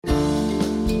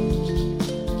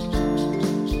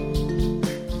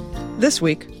This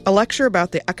week, a lecture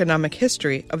about the economic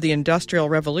history of the Industrial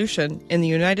Revolution in the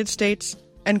United States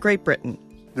and Great Britain.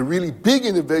 The really big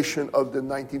innovation of the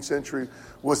 19th century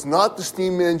was not the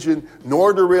steam engine,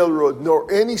 nor the railroad,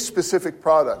 nor any specific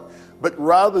product, but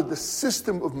rather the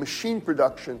system of machine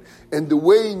production and the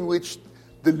way in which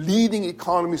the leading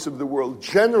economies of the world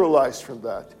generalized from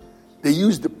that. They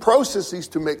used the processes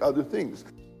to make other things.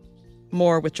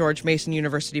 More with George Mason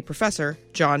University professor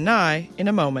John Nye in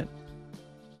a moment.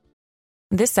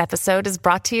 This episode is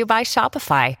brought to you by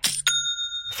Shopify.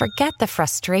 Forget the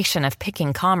frustration of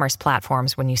picking commerce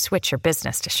platforms when you switch your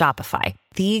business to Shopify,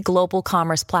 the global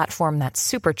commerce platform that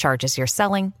supercharges your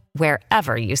selling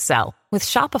wherever you sell. With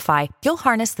Shopify, you'll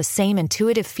harness the same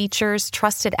intuitive features,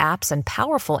 trusted apps, and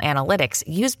powerful analytics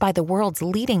used by the world's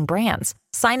leading brands.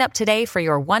 Sign up today for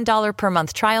your $1 per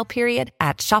month trial period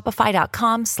at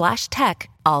shopify.com/tech,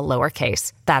 all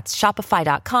lowercase. That's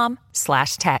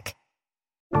shopify.com/tech.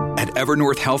 At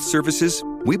Evernorth Health Services,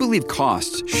 we believe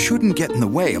costs shouldn't get in the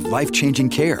way of life-changing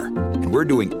care, and we're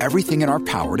doing everything in our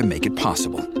power to make it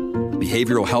possible.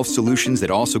 Behavioral health solutions that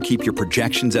also keep your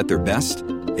projections at their best?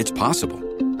 It's possible.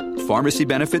 Pharmacy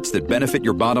benefits that benefit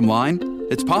your bottom line?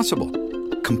 It's possible.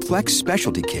 Complex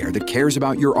specialty care that cares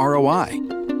about your ROI?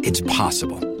 It's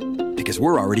possible. Because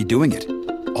we're already doing it.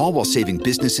 All while saving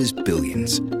businesses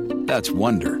billions. That's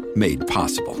Wonder made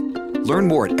possible. Learn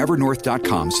more at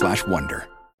evernorth.com/wonder.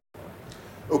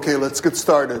 Okay, let's get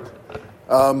started.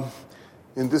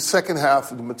 In this second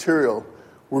half of the material,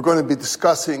 we're going to be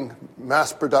discussing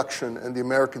mass production and the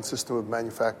American system of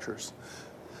manufacturers.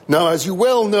 Now, as you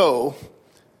well know,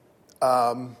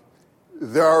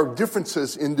 there are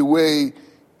differences in the way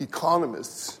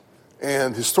economists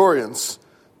and historians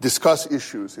discuss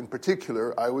issues. In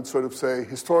particular, I would sort of say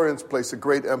historians place a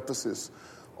great emphasis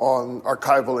on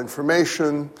archival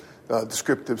information,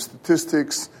 descriptive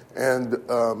statistics, and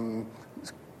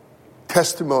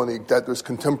testimony that was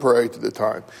contemporary to the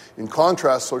time. In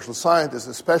contrast, social scientists,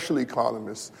 especially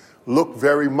economists, look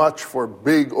very much for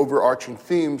big overarching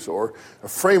themes or a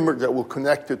framework that will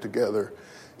connect it together.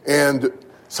 And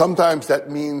sometimes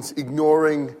that means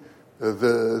ignoring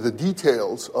the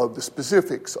details of the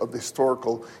specifics of the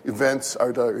historical events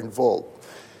that are involved.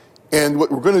 And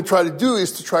what we're going to try to do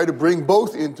is to try to bring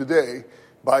both in today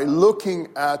by looking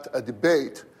at a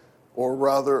debate, or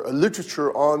rather a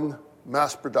literature on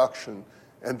mass production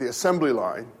and the assembly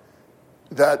line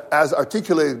that as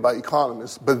articulated by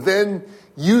economists, but then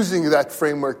using that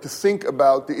framework to think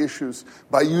about the issues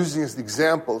by using as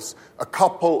examples a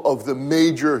couple of the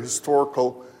major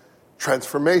historical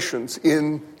transformations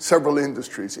in several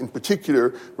industries. In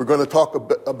particular, we're going to talk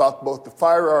about both the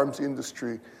firearms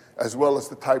industry as well as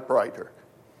the typewriter.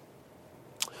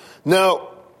 Now,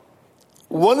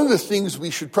 one of the things we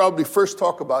should probably first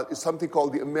talk about is something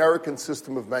called the American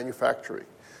system of manufacturing.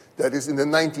 That is, in the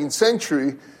 19th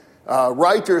century,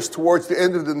 writers towards the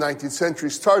end of the 19th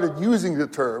century started using the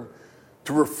term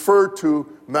to refer to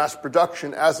mass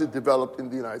production as it developed in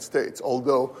the United States.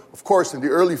 Although, of course, in the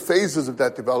early phases of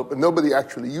that development, nobody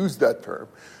actually used that term.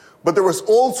 But there was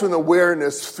also an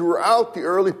awareness throughout the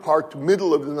early part to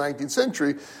middle of the 19th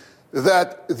century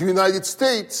that the United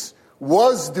States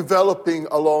was developing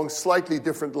along slightly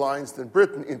different lines than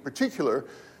Britain. In particular,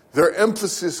 their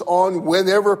emphasis on,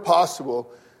 whenever possible,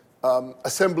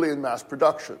 assembly and mass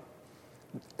production.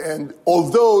 And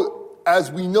although,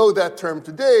 as we know that term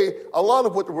today, a lot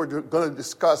of what we're going to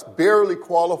discuss barely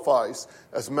qualifies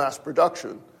as mass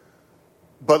production.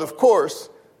 But of course,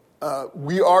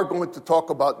 we are going to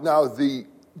talk about now the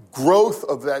growth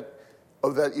of that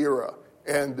era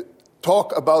and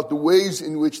talk about the ways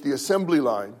in which the assembly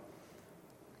line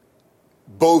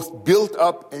both built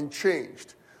up and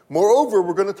changed. Moreover,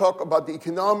 we're going to talk about the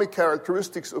economic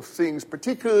characteristics of things,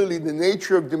 particularly the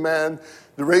nature of demand,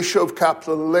 the ratio of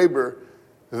capital and labor,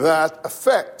 that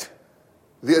affect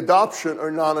the adoption or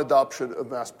non-adoption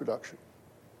of mass production.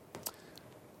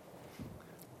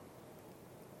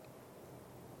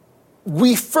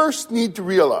 We first need to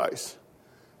realize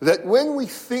that when we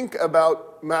think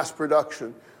about mass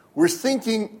production, we're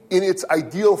thinking in its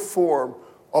ideal form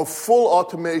of full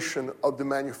automation of the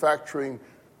manufacturing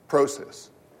process,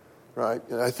 right?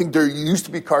 And I think there used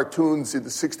to be cartoons in the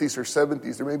 60s or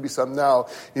 70s, there may be some now,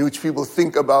 in which people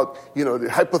think about,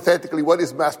 hypothetically, what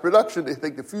is mass production? They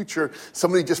think the future,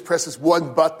 somebody just presses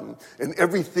one button, and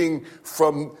everything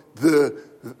from the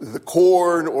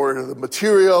corn or the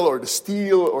material or the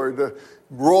steel or the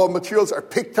raw materials are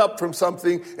picked up from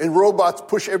something, and robots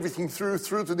push everything through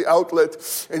to the outlet,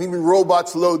 and even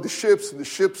robots load the ships, and the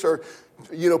ships are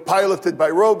piloted by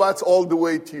robots all the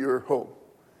way to your home.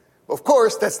 Of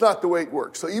course, that's not the way it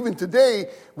works. So even today,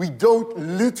 we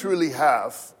don't literally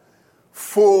have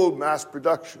full mass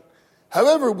production.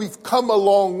 However, we've come a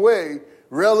long way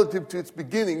relative to its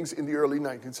beginnings in the early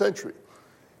 19th century.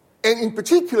 And in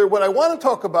particular, what I want to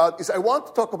talk about is I want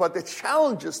to talk about the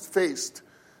challenges faced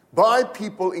by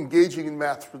people engaging in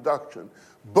mass production,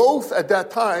 both at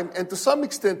that time and to some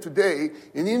extent today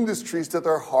in industries that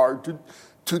are hard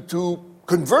to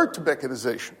convert to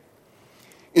mechanization.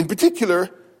 In particular,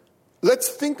 let's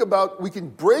think about, we can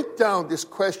break down this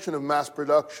question of mass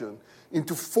production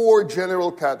into 4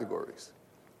 general categories.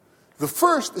 The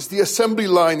first is the assembly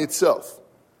line itself.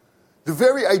 The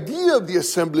very idea of the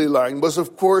assembly line was,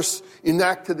 of course,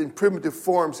 enacted in primitive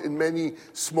forms in many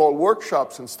small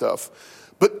workshops and stuff.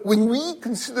 But when we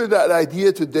consider that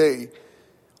idea today,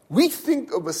 we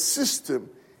think of a system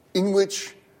in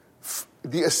which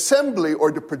the assembly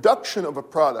or the production of a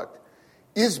product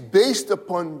is based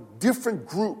upon different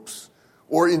groups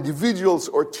or individuals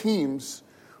or teams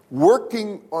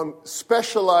working on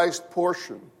specialized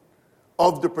portion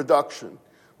of the production,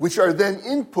 which are then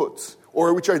inputs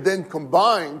or which are then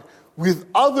combined with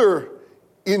other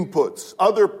inputs,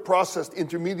 other processed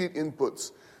intermediate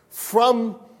inputs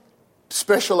from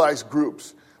specialized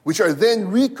groups, which are then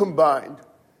recombined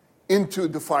into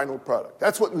the final product.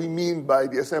 That's what we mean by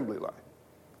the assembly line,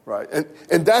 right?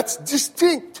 And that's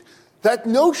distinct. That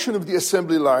notion of the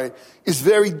assembly line is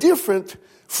very different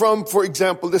from, for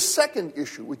example, the second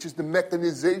issue, which is the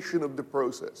mechanization of the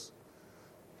process.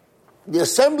 The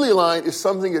assembly line is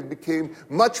something that became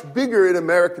much bigger in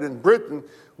America than Britain,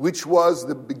 which was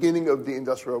the beginning of the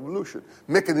Industrial Revolution.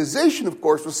 Mechanization, of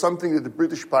course, was something that the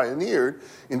British pioneered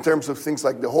in terms of things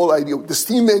like the whole idea of the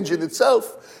steam engine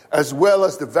itself, as well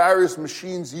as the various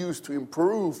machines used to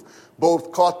improve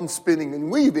both cotton spinning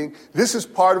and weaving. This is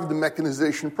part of the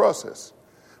mechanization process.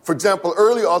 For example,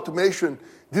 early automation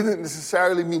didn't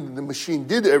necessarily mean that the machine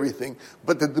did everything,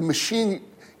 but that the machine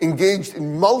engaged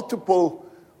in multiple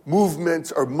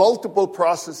movements or multiple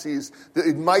processes that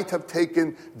it might have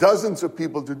taken dozens of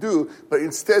people to do, but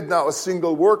instead now a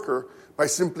single worker, by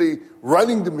simply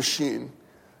running the machine,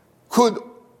 could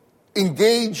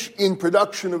engage in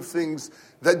production of things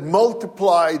that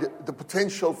multiplied the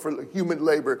potential for human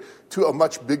labor to a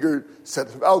much bigger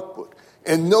set of output.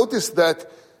 And notice that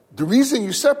the reason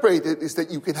you separate it is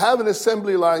that you can have an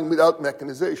assembly line without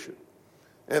mechanization.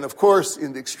 And of course,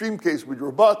 in the extreme case with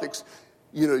robotics,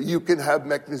 you can have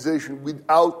mechanization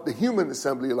without the human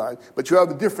assembly line, but you have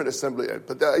a different assembly line.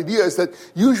 But the idea is that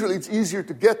usually it's easier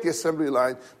to get the assembly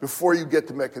line before you get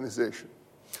to mechanization.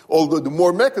 Although the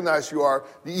more mechanized you are,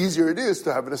 the easier it is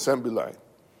to have an assembly line.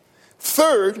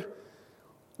 Third,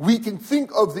 we can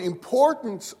think of the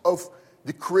importance of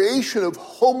the creation of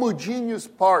homogeneous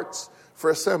parts for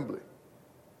assembly.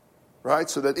 Right?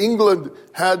 So that England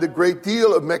had a great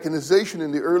deal of mechanization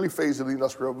in the early phase of the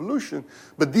Industrial Revolution,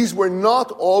 but these were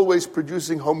not always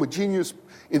producing homogeneous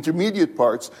intermediate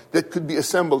parts that could be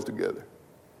assembled together.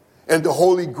 And the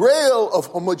holy grail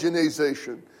of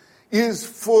homogenization is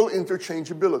full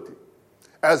interchangeability.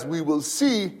 As we will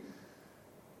see,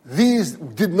 these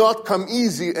did not come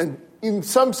easy and in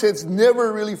some sense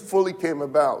never really fully came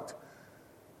about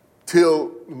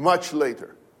till much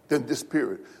later than this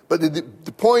period. But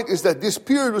the point is that this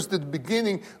period was the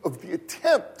beginning of the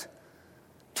attempt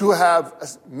to have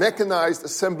mechanized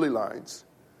assembly lines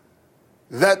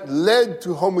that led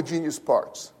to homogeneous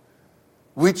parts,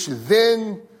 which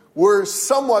then were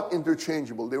somewhat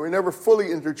interchangeable. They were never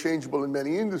fully interchangeable in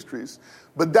many industries,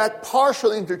 but that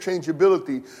partial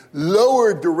interchangeability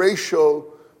lowered the ratio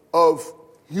of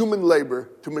human labor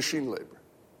to machine labor.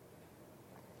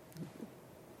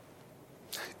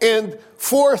 And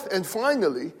fourth and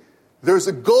finally, there's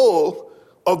a goal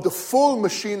of the full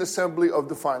machine assembly of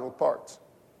the final parts.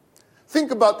 Think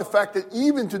about the fact that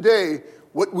even today,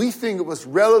 what we think was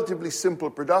relatively simple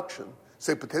production,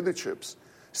 say potato chips,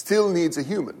 still needs a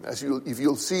human. If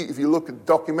you look at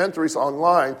documentaries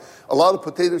online, a lot of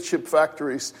potato chip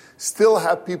factories still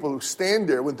have people who stand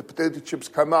there when the potato chips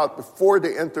come out before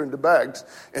they enter in the bags,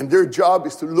 and their job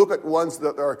is to look at ones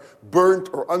that are burnt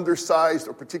or undersized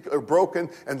or particularly broken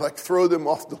and throw them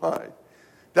off the line.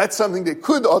 That's something they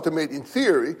could automate in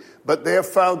theory, but they have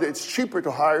found that it's cheaper to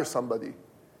hire somebody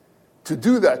to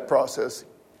do that process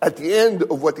at the end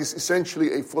of what is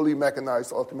essentially a fully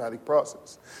mechanized automatic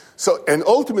process. So, and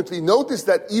ultimately, notice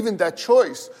that even that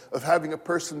choice of having a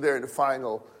person there in the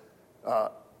final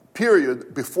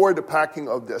period before the packing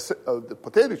of the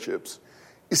potato chips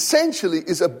essentially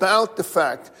is about the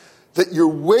fact that you're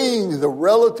weighing the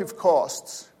relative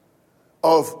costs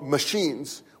of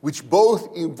machines which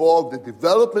both involved the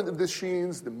development of the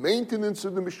machines, the maintenance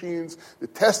of the machines, the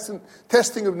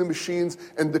testing of the machines,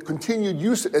 and the continued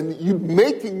use, and you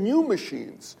making new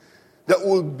machines that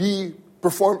will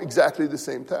perform exactly the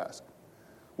same task.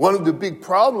 One of the big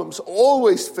problems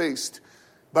always faced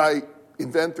by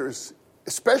inventors,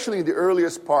 especially in the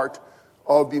earliest part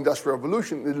of the Industrial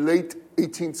Revolution, in the late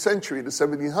 18th century, the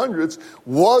 1700s,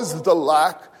 was the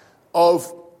lack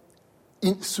of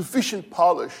sufficient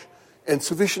polish and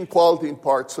sufficient quality in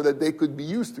parts so that they could be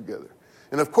used together.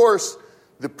 And of course,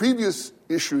 the previous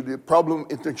issue, the problem of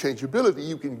interchangeability,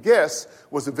 you can guess,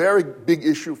 was a very big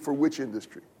issue for which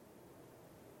industry?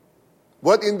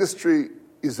 What industry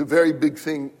is a very big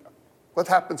thing? What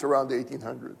happens around the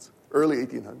 1800s, early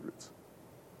 1800s?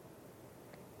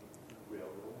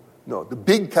 No, the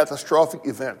big catastrophic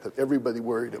event that everybody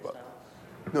worried about.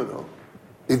 No.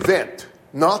 Event,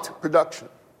 not production.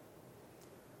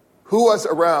 Who was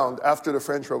around after the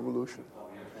French Revolution?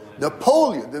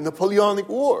 Napoleon, the Napoleonic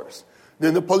Wars.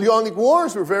 The Napoleonic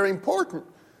Wars were very important,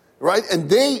 right? And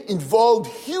they involved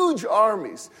huge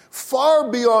armies, far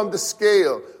beyond the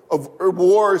scale of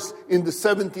wars in the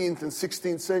 17th and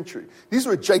 16th century. These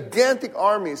were gigantic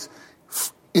armies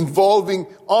involving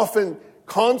often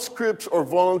conscripts or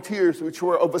volunteers, which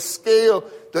were of a scale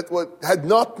that had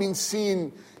not been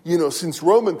seen, since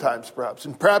Roman times, perhaps,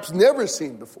 and perhaps never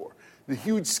seen before. The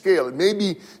huge scale. And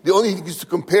maybe the only thing to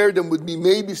compare them would be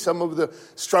maybe some of the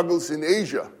struggles in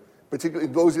Asia, particularly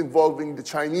those involving the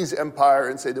Chinese Empire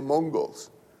and, say, the Mongols.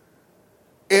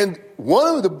 And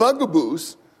one of the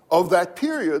bugaboos of that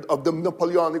period of the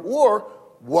Napoleonic War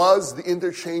was the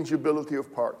interchangeability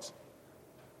of parts.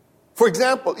 For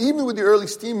example, even with the early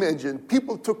steam engine,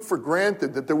 people took for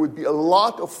granted that there would be a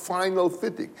lot of final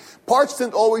fitting. Parts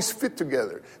didn't always fit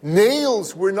together.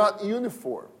 Nails were not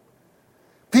uniform.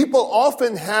 People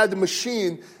often had a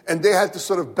machine and they had to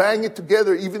sort of bang it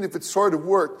together even if it sort of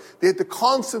worked. They had to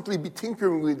constantly be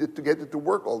tinkering with it to get it to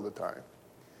work all the time.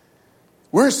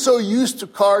 We're so used to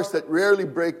cars that rarely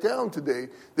break down today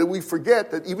that we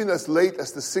forget that even as late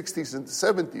as the 60s and the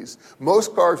 70s,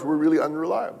 most cars were really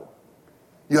unreliable.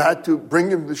 You had to bring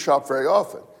them to the shop very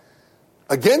often.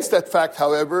 Against that fact,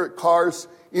 however, cars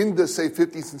in the, say,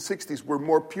 50s and 60s were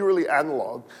more purely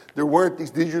analog. There weren't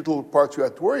these digital parts you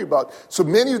had to worry about. So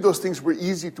many of those things were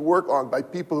easy to work on by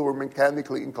people who were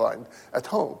mechanically inclined at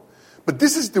home. But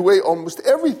this is the way almost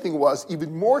everything was,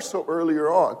 even more so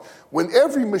earlier on, when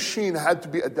every machine had to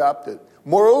be adapted.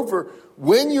 Moreover,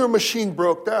 when your machine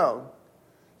broke down,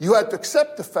 you had to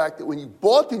accept the fact that when you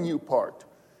bought a new part,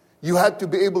 you had to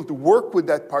be able to work with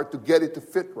that part to get it to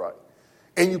fit right.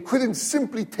 And you couldn't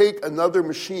simply take another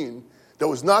machine that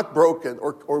was not broken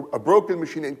or a broken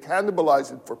machine and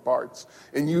cannibalize it for parts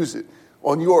and use it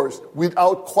on yours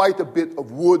without quite a bit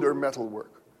of wood or metal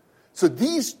work. So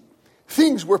these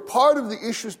things were part of the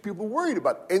issues people worried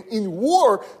about. And in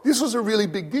war, this was a really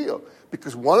big deal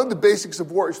because one of the basics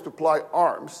of war is to apply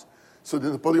arms. So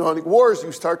the Napoleonic Wars,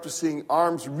 you start to seeing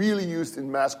arms really used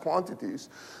in mass quantities.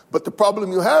 But the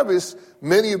problem you have is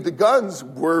many of the guns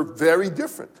were very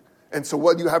different. And so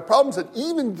what you have problems that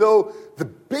even though the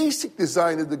basic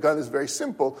design of the gun is very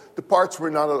simple, the parts were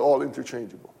not at all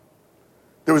interchangeable.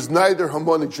 There was neither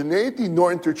homogeneity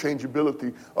nor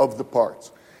interchangeability of the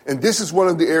parts. And this is one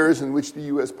of the areas in which the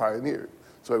U.S. pioneered.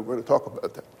 So we're going to talk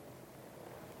about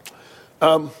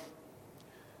that.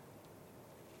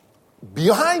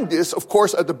 Behind this, of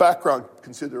course, are the background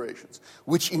considerations,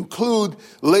 which include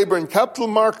labor and capital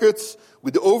markets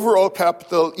with the overall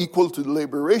capital equal to the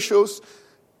labor ratios,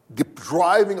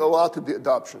 driving a lot of the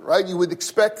adoption, right? You would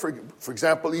expect, for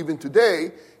example, even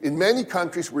today, in many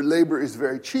countries where labor is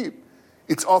very cheap,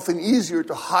 it's often easier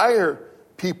to hire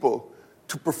people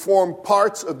to perform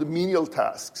parts of the menial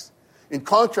tasks. In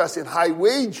contrast, in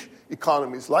high-wage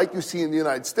economies, like you see in the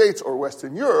United States or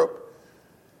Western Europe,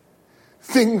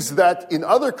 things that in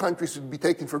other countries would be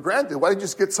taken for granted, why don't you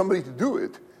just get somebody to do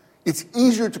it? It's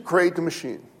easier to create a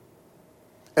machine.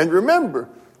 And remember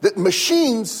that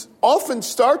machines often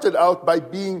started out by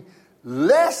being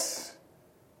less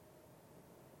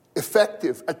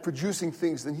effective at producing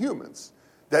things than humans.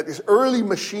 That is, early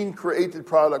machine-created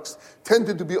products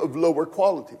tended to be of lower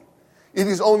quality. It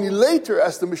is only later,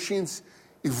 as the machines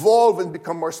evolve and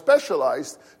become more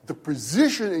specialized, the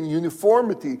precision and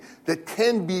uniformity that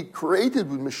can be created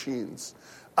with machines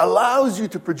allows you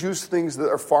to produce things that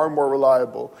are far more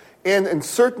reliable and in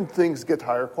certain things get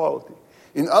higher quality.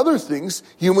 In other things,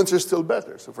 humans are still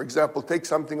better. So for example, take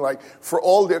something like, for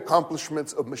all the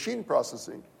accomplishments of machine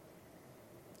processing,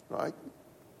 right?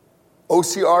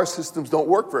 OCR systems don't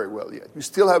work very well yet. You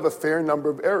still have a fair number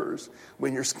of errors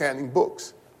when you're scanning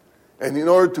books. And in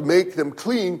order to make them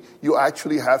clean, you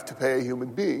actually have to pay a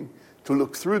human being to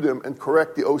look through them and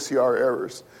correct the OCR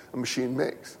errors a machine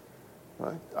makes.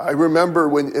 Right? I remember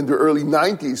when in the early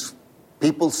 90s,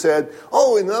 people said,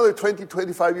 oh, in another 20,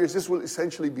 25 years, this will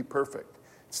essentially be perfect.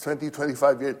 It's 20,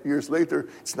 25 years later.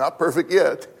 It's not perfect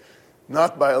yet,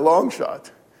 not by a long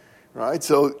shot. Right?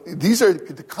 So these are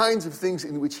the kinds of things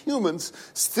in which humans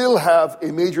still have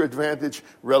a major advantage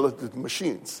relative to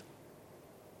machines.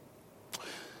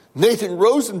 Nathan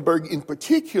Rosenberg, in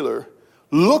particular,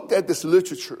 looked at this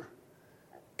literature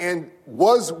and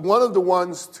was one of the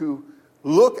ones to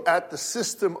look at the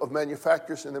system of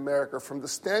manufacturers in America from the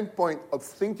standpoint of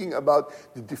thinking about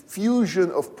the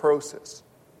diffusion of process.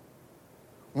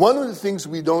 One of the things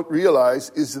we don't realize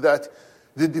is that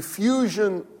the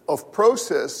diffusion of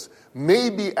process may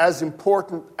be as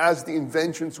important as the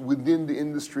inventions within the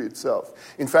industry itself.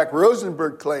 In fact,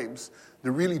 Rosenberg claims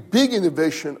the really big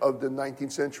innovation of the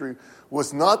 19th century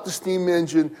was not the steam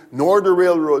engine, nor the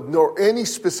railroad, nor any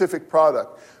specific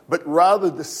product, but rather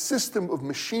the system of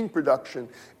machine production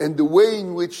and the way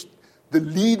in which the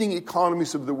leading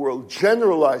economies of the world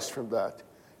generalized from that.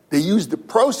 They used the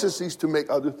processes to make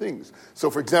other things. So,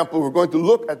 for example, we're going to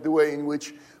look at the way in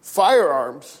which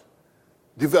firearms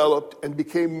developed and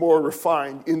became more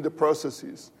refined in the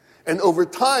processes. And over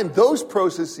time, those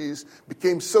processes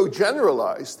became so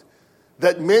generalized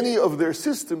that many of their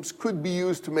systems could be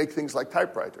used to make things like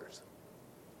typewriters.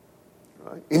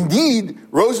 Right? Indeed,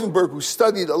 Rosenberg, who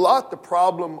studied a lot the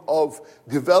problem of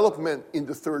development in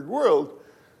the third world,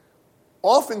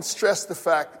 often stressed the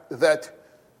fact that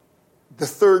the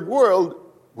third world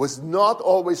was not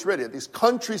always ready. These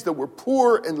countries that were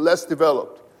poor and less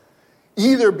developed,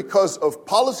 either because of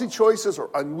policy choices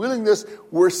or unwillingness,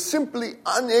 were simply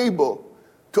unable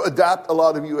to adapt a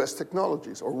lot of U.S.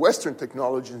 technologies or Western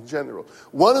technologies in general.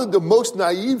 One of the most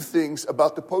naive things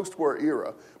about the post-war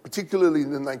era, particularly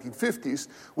in the 1950s,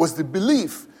 was the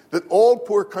belief that all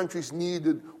poor countries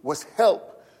needed was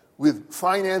help with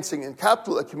financing and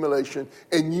capital accumulation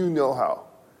and new know-how.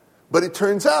 But it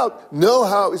turns out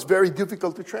know-how is very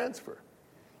difficult to transfer.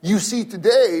 You see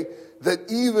today that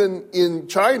even in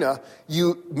China,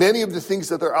 many of the things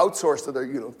that are outsourced, that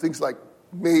are things like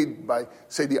made by,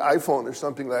 say, the iPhone or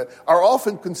something like that, are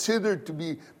often considered to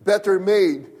be better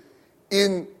made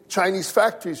in Chinese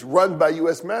factories run by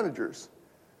U.S. managers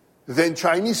than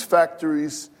Chinese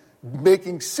factories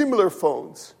making similar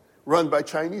phones run by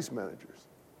Chinese managers.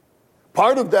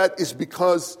 Part of that is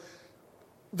because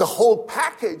the whole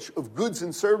package of goods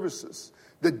and services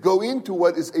that go into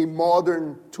what is a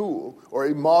modern tool or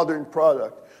a modern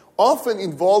product often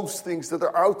involves things that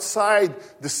are outside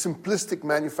the simplistic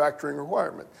manufacturing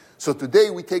requirement. So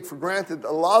today we take for granted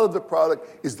a lot of the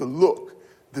product is the look,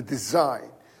 the design.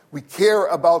 We care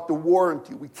about the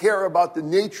warranty. We care about the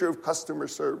nature of customer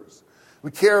service. We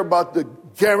care about the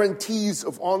guarantees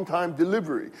of on-time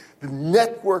delivery, the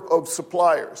network of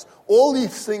suppliers. All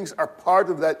these things are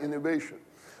part of that innovation.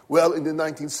 Well, in the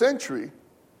 19th century,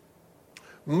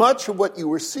 much of what you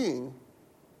were seeing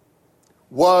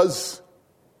was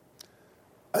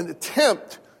an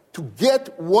attempt to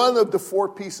get one of the four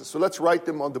pieces. So let's write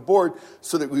them on the board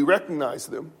so that we recognize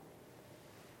them.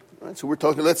 All right, so we're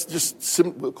talking,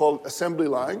 we'll call it assembly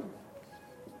line.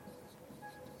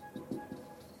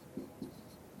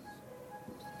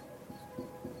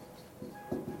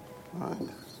 All right.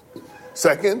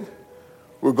 Second,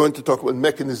 we're going to talk about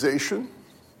mechanization.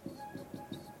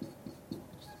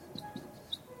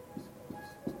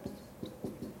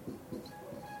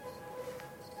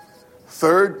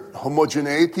 Third,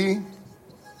 homogeneity,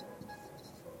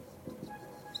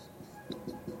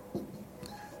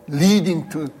 leading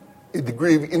to a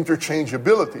degree of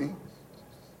interchangeability.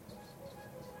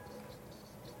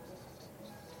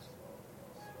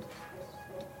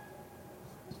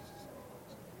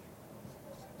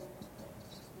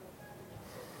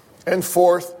 And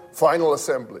fourth, final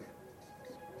assembly.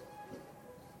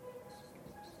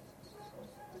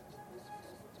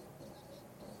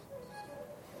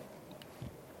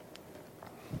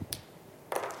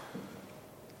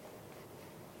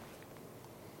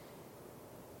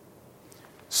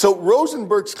 So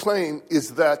Rosenberg's claim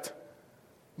is that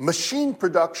machine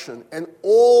production and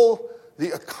all the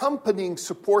accompanying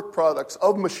support products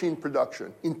of machine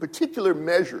production, in particular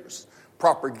measures,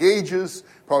 proper gauges,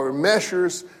 proper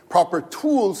measures, proper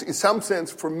tools in some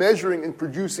sense for measuring and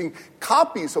producing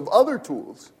copies of other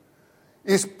tools,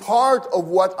 is part of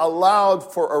what allowed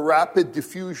for a rapid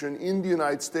diffusion in the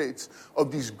United States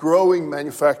of these growing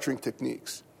manufacturing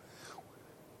techniques.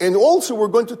 And also, we're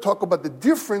going to talk about the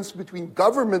difference between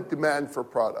government demand for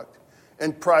product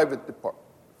and private demand.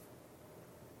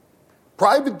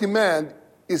 private demand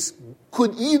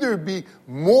could either be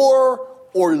more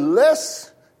or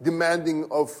less demanding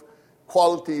of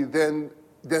quality than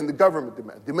the government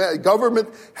demand. Government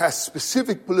has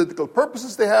specific political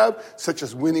purposes they have, such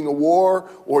as winning a war,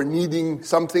 or needing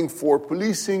something for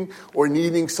policing, or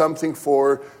needing something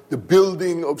for the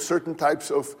building of certain types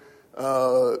of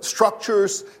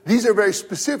structures. These are very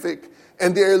specific,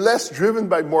 and they are less driven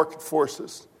by market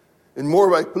forces and more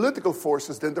by political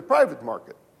forces than the private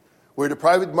market, where the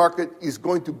private market is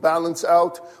going to balance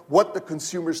out what the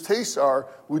consumer's tastes are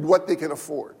with what they can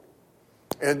afford.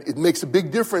 And it makes a big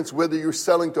difference whether you're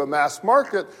selling to a mass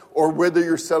market or whether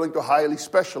you're selling to a highly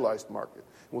specialized market.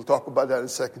 We'll talk about that in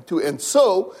a second, too. And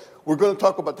so we're going to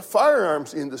talk about the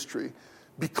firearms industry,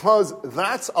 because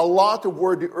that's a lot of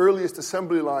where the earliest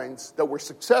assembly lines that were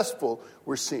successful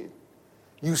were seen.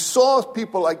 You saw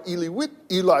people like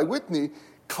Eli Whitney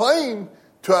claim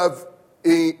to have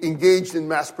engaged in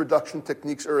mass production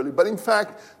techniques early, but in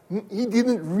fact, he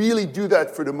didn't really do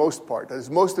that for the most part, as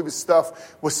most of his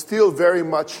stuff was still very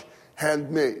much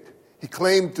handmade. He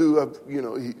claimed to have,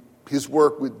 his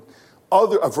work with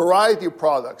a variety of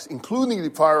products, including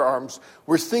the firearms,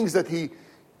 were things that he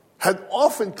had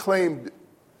often claimed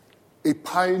a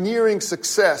pioneering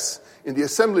success in the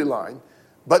assembly line,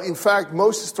 but in fact,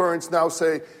 most historians now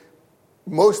say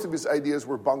most of his ideas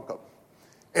were bunkum.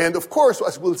 And of course,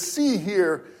 as we'll see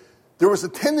here, there was a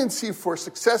tendency for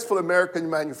successful American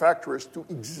manufacturers to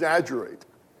exaggerate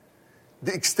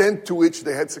the extent to which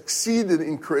they had succeeded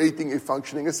in creating a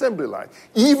functioning assembly line,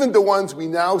 even the ones we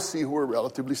now see who are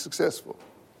relatively successful.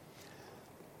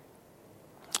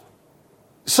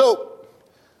 So,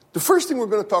 the first thing we're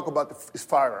going to talk about is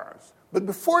firearms. But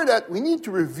before that, we need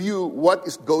to review what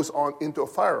goes on into a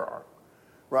firearm,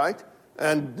 right?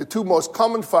 And the two most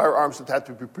common firearms that had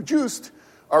to be produced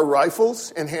are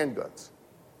rifles and handguns.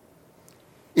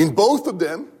 In both of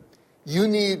them, you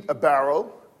need a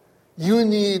barrel, you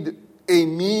need a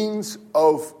means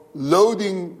of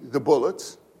loading the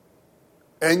bullets,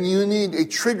 and you need a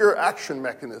trigger action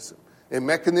mechanism, a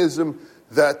mechanism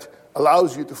that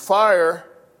allows you to fire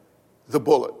the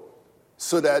bullet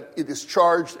so that it is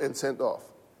charged and sent off.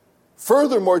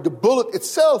 Furthermore, the bullet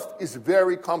itself is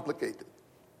very complicated,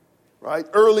 right?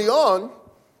 Early on,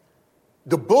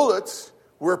 the bullets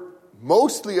were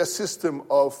mostly a system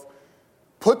of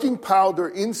putting powder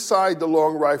inside the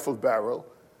long rifle barrel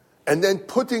and then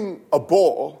putting a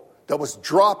ball that was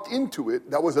dropped into it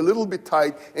that was a little bit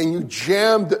tight, and you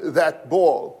jammed that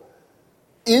ball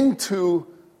into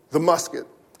the musket,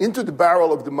 into the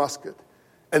barrel of the musket.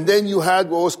 And then you had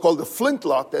what was called a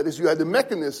flintlock. That is, you had a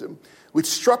mechanism which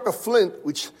struck a flint,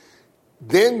 which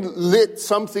then lit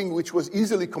something which was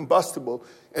easily combustible,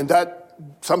 and that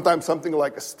sometimes something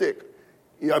like a stick.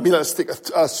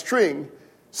 A string,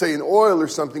 say in oil or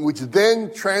something, which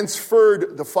then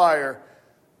transferred the fire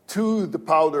to the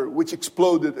powder, which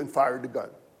exploded and fired the gun.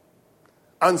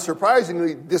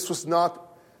 Unsurprisingly, this was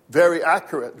not very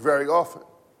accurate very often,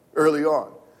 early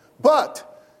on.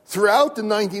 But throughout the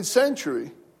 19th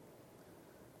century,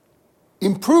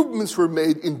 improvements were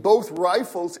made in both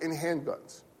rifles and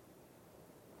handguns.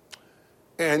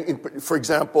 And for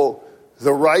example,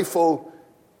 the rifle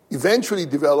eventually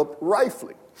developed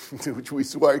rifling, which we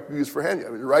use for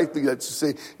handgun. Rifling, that's to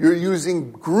say, you're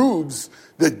using grooves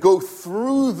that go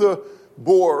through the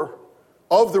bore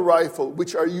of the rifle,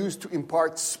 which are used to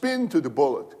impart spin to the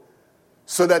bullet,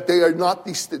 so that they are not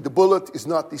the bullet is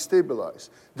not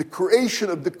destabilized. The creation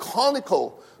of the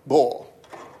conical ball.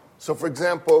 So, for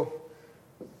example,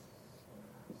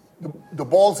 the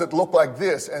balls that look like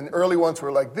this, and early ones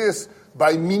were like this,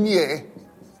 by Minier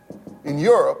in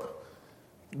Europe,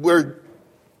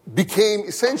 became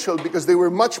essential because they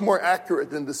were much more accurate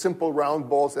than the simple round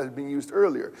balls that had been used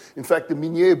earlier. In fact, the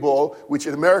Minier ball, which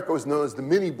in America was known as the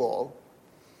mini ball,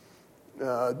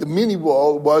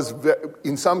 was,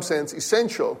 in some sense,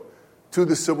 essential to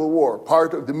the Civil War.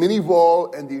 Part of the mini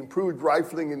ball and the improved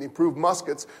rifling and the improved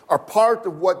muskets are part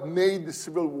of what made the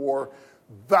Civil War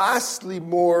vastly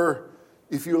more,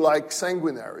 if you like,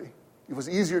 sanguinary. It was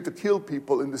easier to kill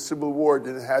people in the Civil War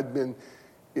than it had been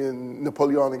in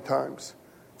Napoleonic times.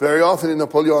 Very often in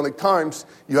Napoleonic times,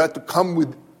 you had to come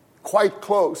with quite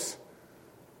close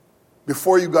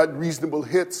before you got reasonable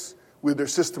hits with their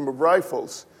system of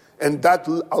rifles, and that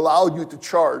allowed you to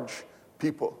charge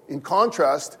people. In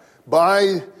contrast,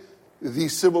 by the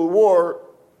Civil War,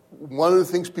 one of the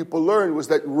things people learned was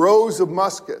that rows of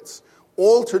muskets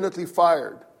alternately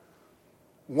fired.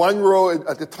 One row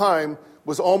at a time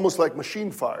was almost like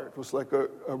machine fire. It was like a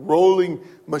rolling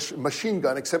machine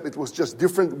gun, except it was just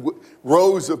different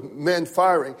rows of men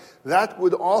firing. That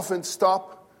would often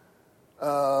stop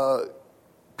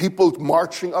people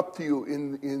marching up to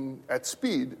you at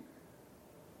speed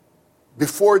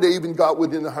before they even got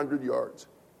within 100 yards.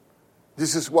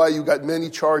 This is why you got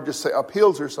many charges, say up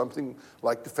hills or something,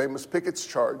 like the famous Pickett's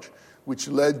charge, which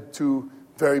led to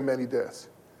very many deaths.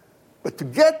 But to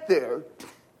get there,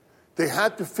 they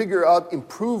had to figure out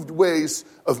improved ways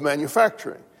of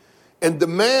manufacturing. And the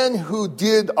man who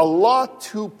did a lot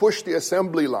to push the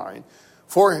assembly line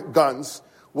for guns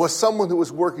was someone who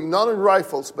was working not on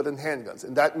rifles, but on handguns.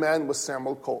 And that man was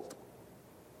Samuel Colt.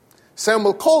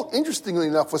 Samuel Colt, interestingly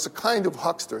enough, was a kind of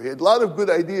huckster. He had a lot of good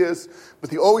ideas, but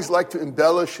he always liked to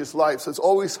embellish his life. So it's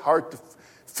always hard to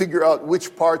figure out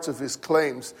which parts of his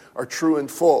claims are true and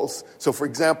false. So, for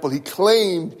example, he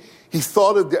claimed he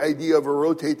thought of the idea of a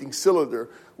rotating cylinder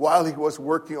while he was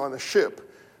working on a ship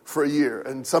for a year.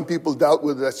 And some people doubt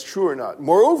whether that's true or not.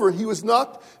 Moreover, he was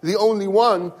not the only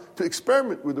one to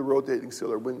experiment with the rotating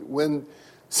cylinder. When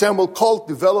Samuel Colt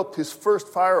developed his first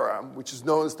firearm, which is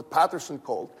known as the Patterson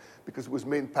Colt, because it was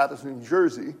made in Patterson, New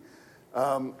Jersey,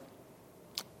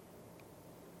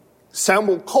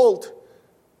 Samuel Colt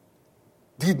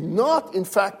did not, in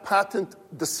fact, patent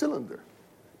the cylinder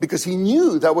because he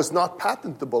knew that was not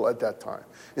patentable at that time.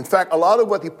 In fact, a lot of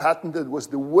what he patented was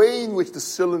the way in which the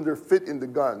cylinder fit in the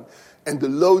gun and the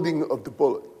loading of the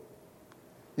bullet.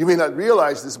 You may not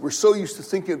realize this. We're so used to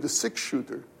thinking of the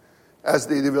six-shooter, as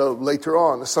they developed later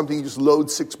on, as something you just load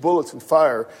 6 bullets and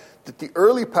fire, that the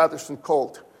early Patterson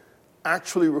Colt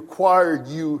actually required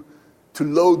you to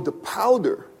load the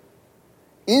powder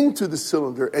into the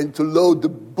cylinder and to load the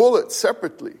bullet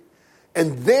separately.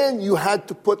 And then you had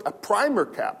to put a primer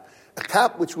cap, a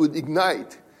cap which would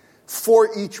ignite for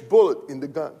each bullet in the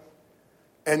gun.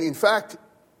 And in fact,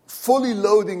 fully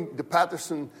loading the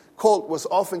Patterson Colt was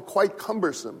often quite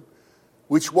cumbersome,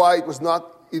 which is why it was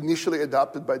not initially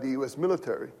adopted by the U.S.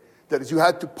 military. That is, you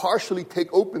had to partially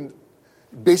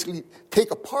basically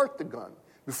take apart the gun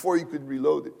before you could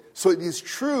reload it. So it is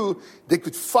true they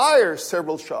could fire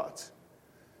several shots,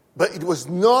 but it was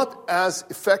not as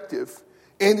effective,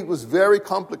 and it was very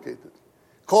complicated.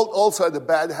 Colt also had a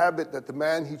bad habit that the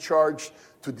man he charged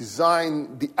to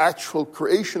design the actual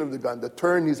creation of the gun, that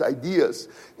turned his ideas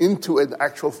into an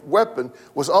actual weapon,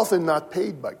 was often not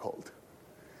paid by Colt.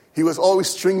 He was always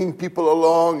stringing people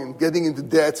along and getting into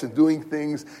debts and doing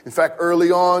things. In fact,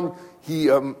 early on, he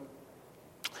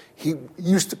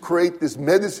used to create this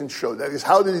medicine show. That is,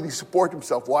 how did he support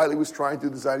himself while he was trying to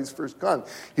design his first gun?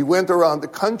 He went around the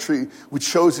country with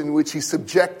shows in which he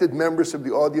subjected members of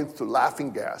the audience to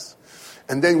laughing gas.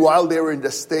 And then while they were in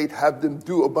the state, have them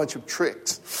do a bunch of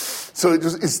tricks. So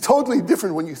it's totally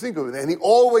different when you think of it. And he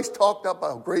always talked up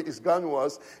how great his gun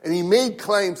was, and he made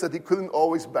claims that he couldn't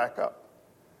always back up.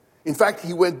 In fact,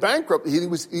 he went bankrupt. He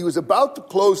was about to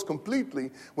close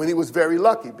completely when he was very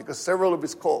lucky, because several of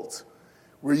his Colts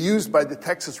were used by the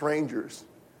Texas Rangers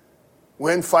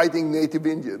when fighting Native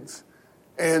Indians.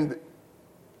 And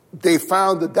they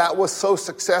found that that was so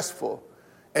successful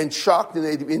and shocked the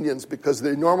Native Indians, because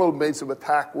their normal means of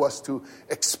attack was to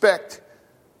expect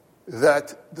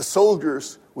that the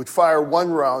soldiers would fire one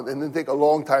round and then take a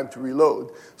long time to reload.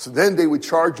 So then they would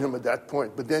charge him at that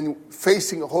point. But then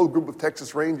facing a whole group of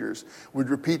Texas Rangers with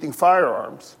repeating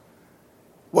firearms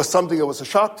was something that was a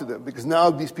shock to them, because now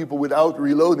these people, without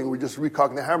reloading, were just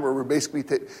recocking the hammer, were basically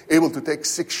able to take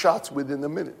 6 shots within a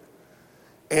minute.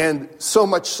 And so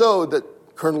much so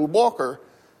that Colonel Walker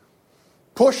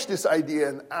pushed this idea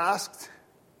and asked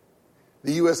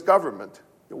the U.S. government,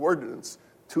 the ordnance,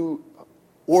 to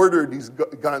order these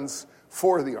guns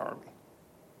for the Army.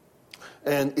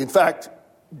 And in fact,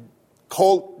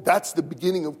 Colt, that's the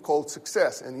beginning of Colt's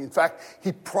success. And in fact,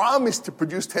 he promised to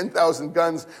produce 10,000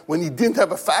 guns when he didn't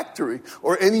have a factory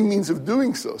or any means of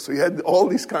doing so. So he had all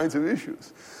these kinds of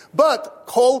issues. But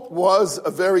Colt was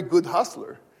a very good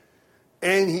hustler.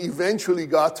 And he eventually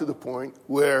got to the point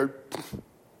where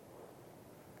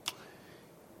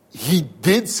he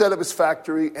did set up his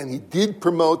factory and he did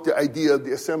promote the idea of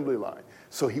the assembly line.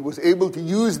 So he was able to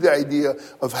use the idea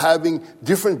of having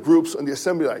different groups on the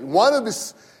assembly line. One of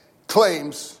his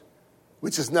claims,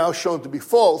 which is now shown to be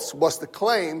false, was the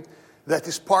claim that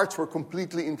his parts were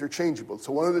completely interchangeable.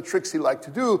 So one of the tricks he liked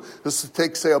to do was to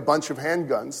take, say, a bunch of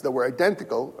handguns that were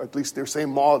identical, or at least their same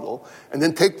model, and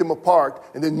then take them apart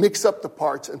and then mix up the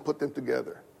parts and put them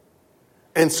together.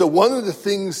 And so one of the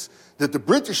things that the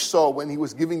British saw when he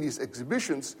was giving these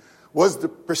exhibitions was the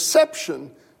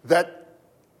perception that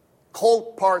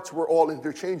Colt parts were all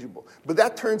interchangeable. But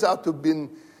that turns out to have been,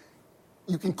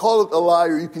 you can call it a lie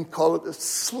or you can call it a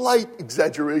slight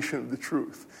exaggeration of the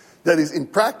truth. That is, in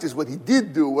practice, what he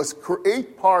did do was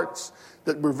create parts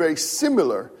that were very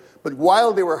similar, but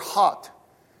while they were hot,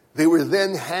 They were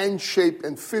then hand-shaped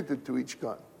and fitted to each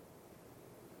gun.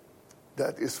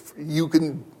 That is, you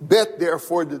can bet,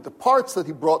 therefore, that the parts that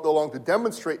he brought along to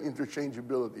demonstrate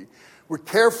interchangeability were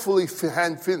carefully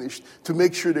hand-finished to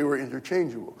make sure they were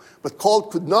interchangeable. But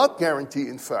Colt could not guarantee,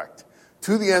 in fact,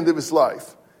 to the end of his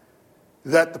life,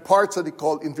 that the parts that he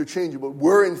called interchangeable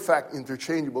were, in fact,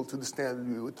 interchangeable to the standard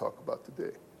we would talk about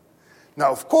today.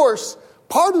 Now, of course,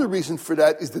 part of the reason for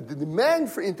that is that the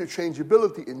demand for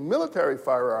interchangeability in military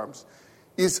firearms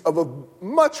is of a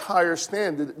much higher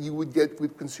standard than you would get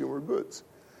with consumer goods.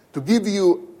 To give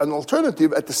you an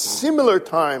alternative, at the similar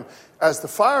time as the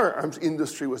firearms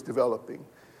industry was developing,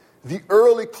 the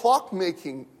early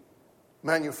clock-making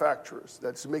manufacturers,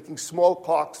 that's making small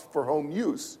clocks for home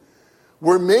use,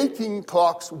 were making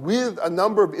clocks with a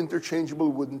number of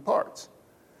interchangeable wooden parts.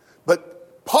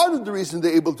 But part of the reason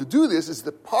they're able to do this is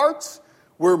the parts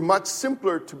were much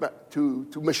simpler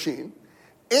to machine,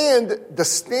 and the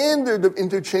standard of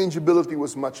interchangeability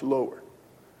was much lower,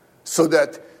 so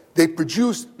that they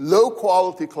produced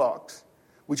low-quality clocks,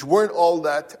 which weren't all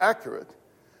that accurate,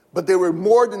 but they were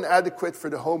more than adequate for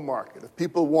the home market, of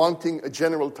people wanting a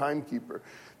general timekeeper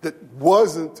that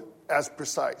wasn't as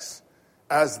precise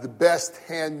as the best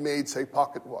handmade, say,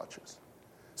 pocket watches.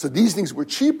 So these things were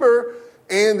cheaper,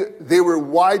 and they were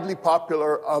widely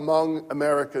popular among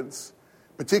Americans,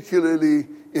 particularly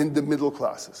in the middle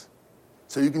classes.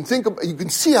 So you can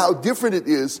see how different it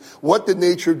is, what the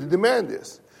nature of the demand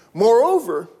is.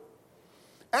 Moreover,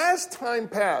 as time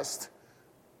passed,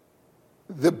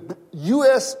 the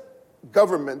U.S.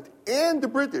 government and the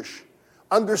British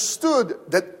understood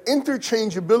that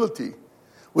interchangeability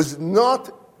was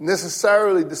not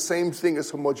necessarily the same thing as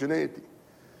homogeneity.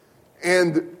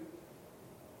 And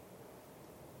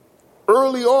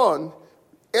early on,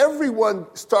 everyone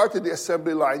started the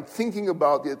assembly line thinking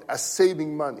about it as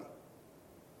saving money.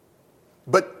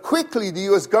 But quickly, the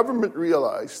U.S. government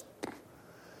realized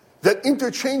that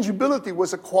interchangeability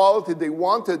was a quality they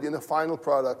wanted in a final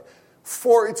product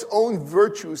for its own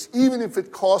virtues, even if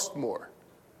it cost more.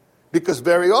 Because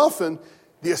very often,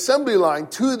 the assembly line,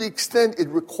 to the extent it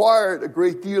required a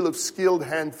great deal of skilled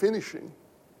hand finishing,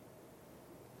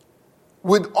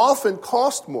 would often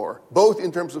cost more, both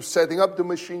in terms of setting up the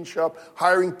machine shop,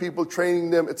 hiring people,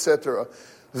 training them, etc.,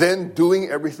 than doing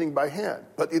everything by hand.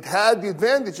 But it had the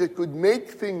advantage it could make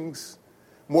things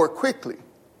more quickly.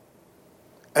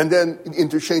 And then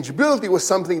interchangeability was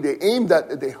something they aimed at,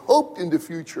 that they hoped in the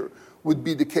future would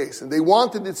be the case. And they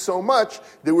wanted it so much,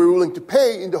 they were willing to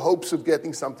pay in the hopes of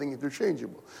getting something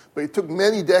interchangeable. But it took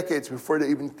many decades before they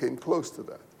even came close to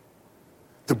that.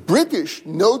 The British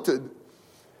noted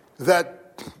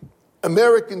that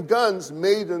American guns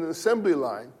made on an assembly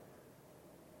line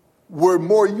were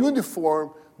more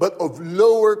uniform, but of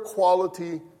lower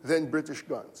quality than British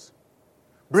guns.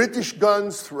 British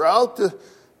guns throughout the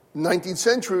 19th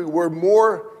century were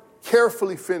more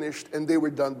carefully finished, and they were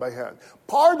done by hand.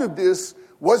 Part of this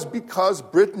was because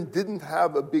Britain didn't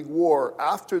have a big war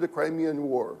after the Crimean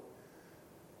War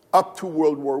up to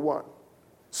World War I.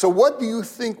 So what do you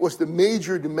think was the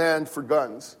major demand for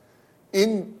guns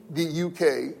in the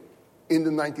UK in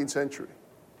the 19th century?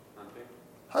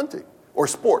 Hunting, or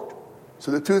sport. So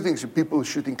the two things, people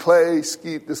shooting clay,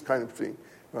 skeet, this kind of thing,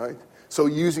 right? So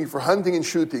using for hunting and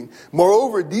shooting.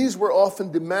 Moreover, these were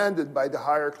often demanded by the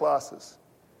higher classes,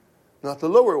 not the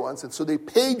lower ones. And so they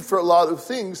paid for a lot of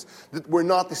things that were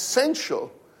not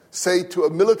essential, say, to a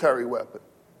military weapon.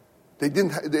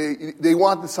 They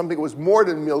wanted something that was more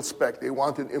than mil-spec. They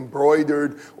wanted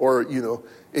embroidered or,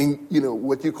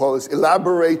 what you call as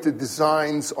elaborated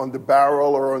designs on the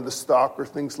barrel or on the stock or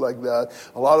things like that.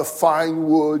 A lot of fine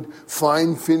wood,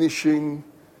 fine finishing,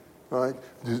 right?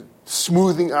 The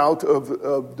smoothing out of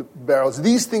the barrels.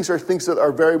 These things are things that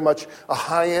are very much a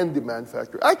high-end demand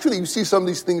factor. Actually, you see some of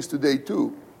these things today,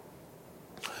 too.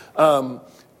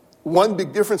 One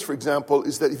big difference, for example,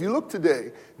 is that if you look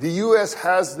today, the U.S.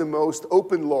 has the most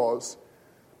open laws,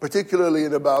 particularly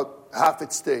in about half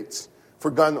its states, for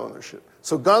gun ownership.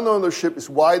 So gun ownership is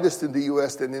widest in the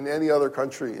U.S. than in any other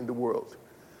country in the world.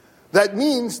 That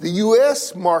means the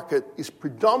U.S. market is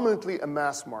predominantly a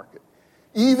mass market.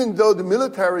 Even though the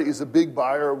military is a big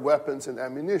buyer of weapons and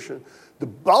ammunition, the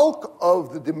bulk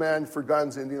of the demand for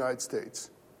guns in the United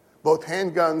States, both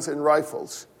handguns and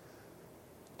rifles,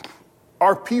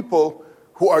 are people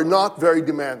who are not very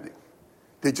demanding.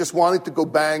 They just want it to go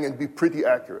bang and be pretty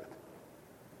accurate.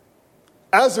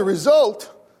 As a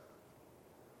result,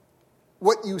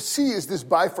 what you see is this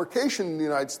bifurcation in the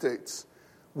United States,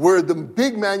 where the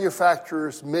big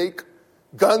manufacturers make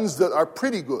guns that are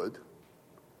pretty good,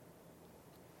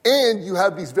 and you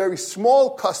have these very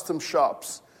small custom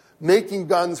shops making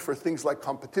guns for things like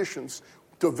competitions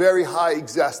to a very high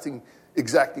exacting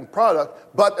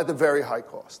product, but at a very high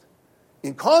cost.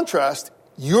 In contrast,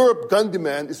 Europe gun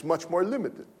demand is much more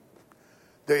limited.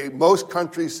 Most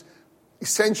countries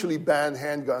essentially ban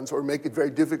handguns or make it very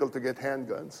difficult to get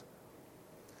handguns,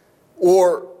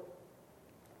 or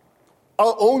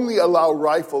only allow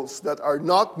rifles that are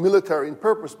not military in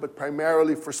purpose, but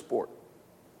primarily for sport,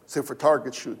 say for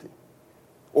target shooting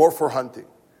or for hunting.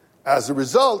 As a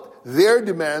result, their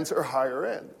demands are higher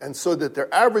end, and so that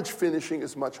their average finishing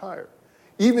is much higher.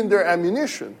 Even their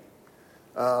ammunition,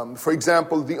 for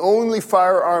example, the only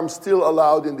firearms still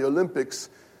allowed in the Olympics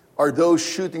are those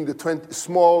shooting the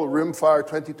small rimfire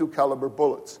 22 caliber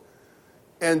bullets.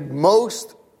 And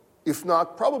most, if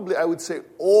not probably, I would say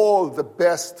all the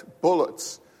best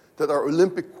bullets that are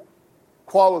Olympic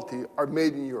quality are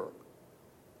made in Europe,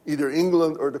 either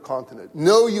England or the continent.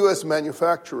 No U.S.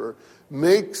 manufacturer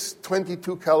makes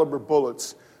 22 caliber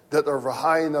bullets that are of a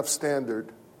high enough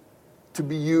standard to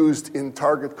be used in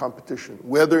target competition,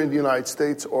 whether in the United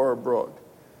States or abroad.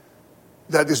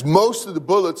 That is, most of the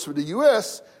bullets for the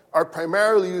U.S. are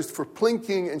primarily used for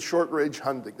plinking and short-range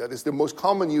hunting. That is, the most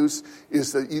common use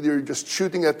is that either you're just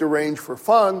shooting at the range for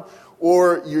fun,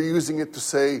 or you're using it to,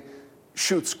 say,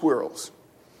 shoot squirrels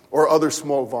or other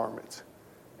small varmints.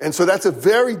 And so that's a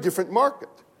very different market.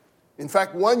 In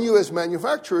fact, one U.S.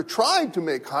 manufacturer tried to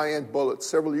make high-end bullets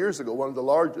several years ago, one of the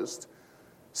largest,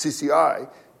 CCI,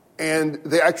 and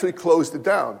they actually closed it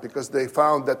down because they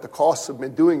found that the costs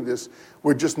of doing this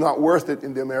were just not worth it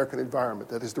in the American environment.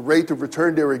 That is, the rate of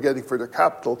return they were getting for their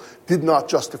capital did not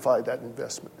justify that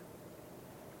investment.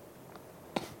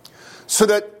 So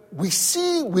that we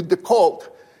see with the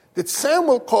Colt that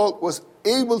Samuel Colt was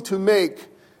able to make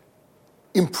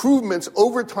improvements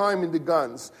over time in the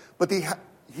guns, but he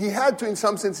had to, in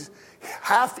some senses,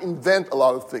 half invent a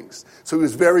lot of things. So he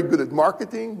was very good at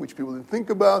marketing, which people didn't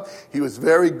think about. He was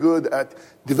very good at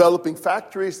developing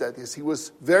factories. That is, he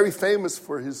was very famous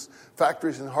for his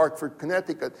factories in Hartford,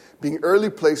 Connecticut, being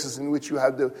early places in which you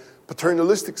had the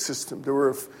paternalistic system. There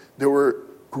were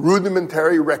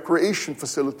rudimentary recreation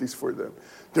facilities for them.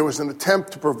 There was an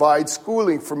attempt to provide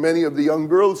schooling for many of the young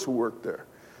girls who worked there.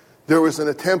 There was an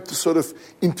attempt to sort of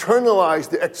internalize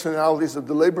the externalities of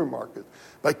the labor market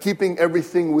by keeping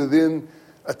everything within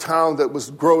a town that was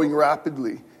growing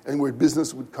rapidly and where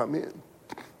business would come in.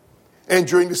 And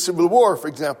during the Civil War, for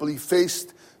example, he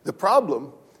faced the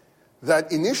problem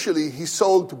that initially he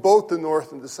sold to both the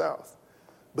North and the South.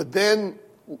 But then,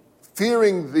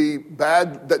 fearing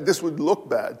that this would look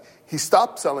bad, he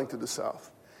stopped selling to the South.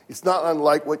 It's not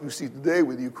unlike what you see today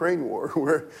with the Ukraine war,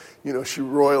 where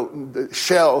Royal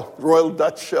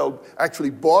Dutch Shell actually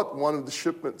bought one of the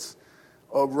shipments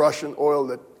of Russian oil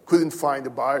that couldn't find a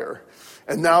buyer.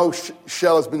 And now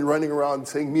Shell has been running around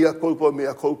saying, mea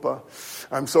culpa,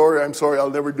 I'm sorry, I'll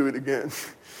never do it again.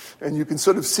 And you can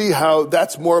sort of see how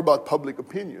that's more about public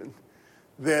opinion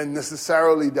than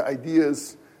necessarily the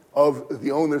ideas of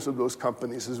the owners of those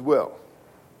companies as well.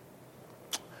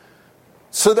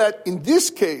 So that in this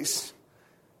case,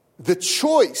 the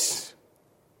choice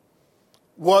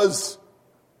was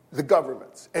the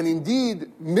government's. And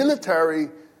indeed, military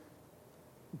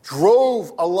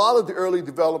drove a lot of the early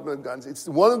development of guns. It's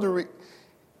one of the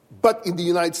but in the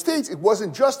United States, it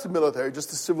wasn't just the military, just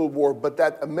the Civil War, but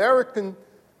that American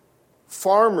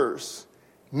farmers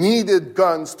needed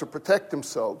guns to protect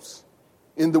themselves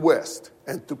in the West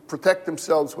and to protect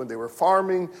themselves when they were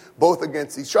farming, both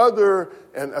against each other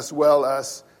and as well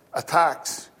as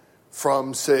attacks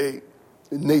from, say,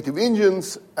 native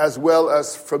Indians, as well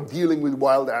as from dealing with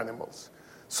wild animals.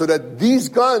 So that these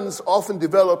guns often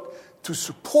developed to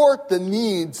support the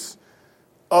needs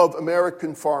of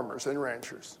American farmers and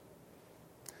ranchers.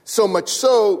 So much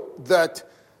so that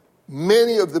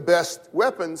many of the best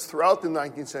weapons throughout the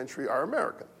 19th century are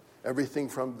American. Everything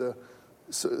from the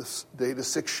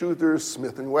six-shooters,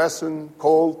 Smith & Wesson,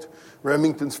 Colt,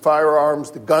 Remington's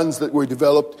firearms, the guns that were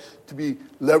developed to be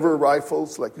lever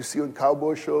rifles like you see on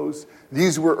cowboy shows.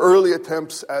 These were early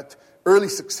attempts at early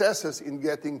successes in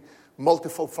getting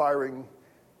multiple firing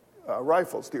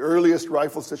rifles. The earliest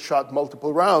rifles that shot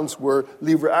multiple rounds were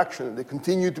lever action, and they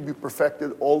continued to be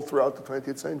perfected all throughout the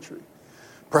 20th century.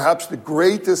 Perhaps the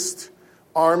greatest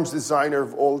arms designer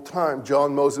of all time,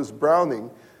 John Moses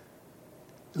Browning,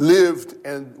 lived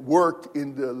and worked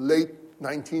in the late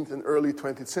 19th and early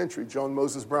 20th century. John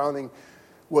Moses Browning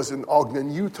was in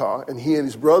Ogden, Utah, and he and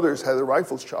his brothers had a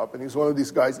rifle shop, and he was one of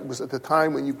these guys. It was at the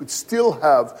time when you could still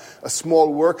have a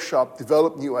small workshop,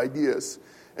 develop new ideas,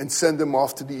 and send them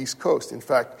off to the East Coast. In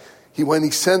fact, when he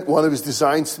sent one of his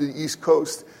designs to the East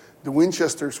Coast, the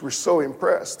Winchesters were so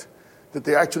impressed that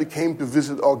they actually came to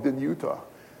visit Ogden, Utah,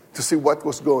 to see what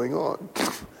was going on.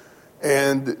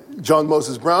 And John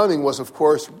Moses Browning was, of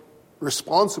course,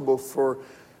 responsible for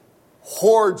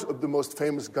hordes of the most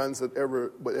famous guns that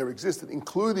ever existed,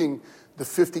 including the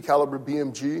 .50 caliber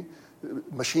BMG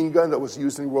machine gun that was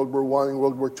used in World War I and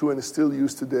World War II and is still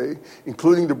used today,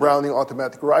 including the Browning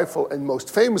automatic rifle, and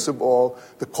most famous of all,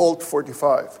 the Colt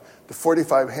 45, the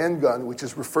 .45 handgun, which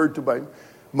is referred to by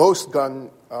most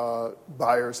gun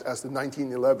buyers as the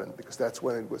 1911, because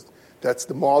that's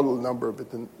the model number of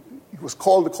it. And it was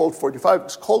called the Colt 45,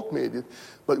 because Colt made it,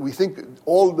 but we think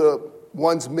all the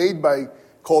ones made by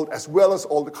Colt, as well as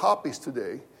all the copies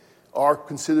today, are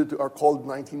called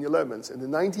 1911s. And the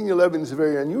 1911 is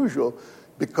very unusual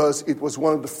because it was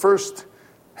one of the first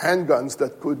handguns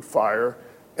that could fire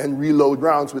and reload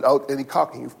rounds without any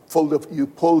cocking.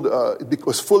 It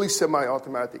was fully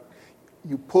semi-automatic.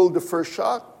 You pulled the first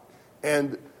shot,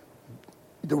 and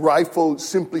the rifle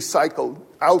simply cycled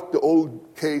out the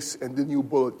old case, and the new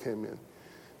bullet came in.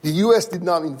 The U.S. did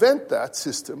not invent that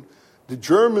system. The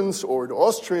Germans or the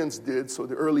Austrians did, so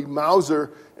the early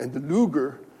Mauser and the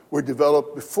Luger were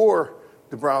developed before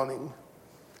the Browning.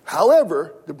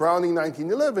 However, the Browning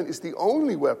 1911 is the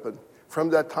only weapon from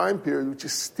that time period which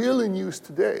is still in use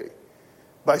today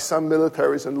by some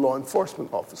militaries and law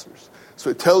enforcement officers. So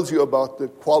it tells you about the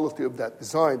quality of that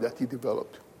design that he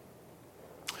developed.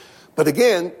 But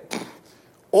again,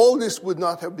 all this would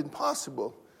not have been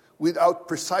possible without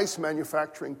precise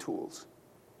manufacturing tools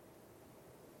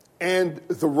and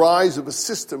the rise of a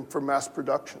system for mass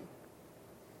production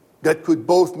that could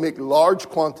both make large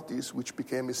quantities, which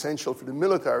became essential for the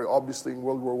military, obviously in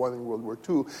World War I and World War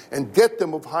II, and get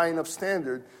them of high enough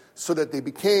standard so that they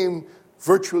became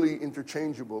virtually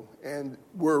interchangeable and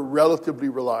were relatively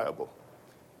reliable.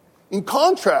 In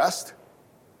contrast,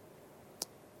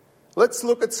 let's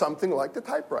look at something like the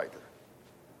typewriter.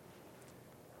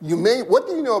 What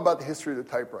do you know about the history of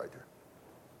the typewriter?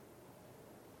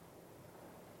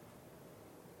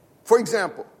 For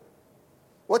example,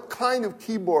 what kind of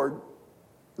keyboard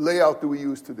layout do we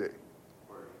use today?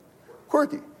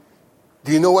 QWERTY.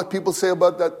 Do you know what people say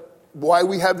about that? Why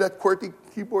we have that QWERTY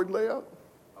keyboard layout?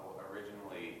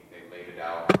 Originally, they laid it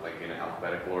out like in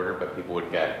alphabetical order, but people would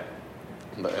get,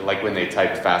 like when they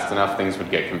typed fast enough, things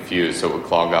would get confused, so it would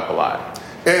clog up a lot.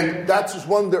 And that's just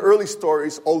one of the early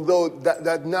stories, although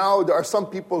that now there are some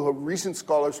people, recent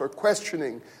scholars, are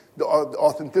questioning the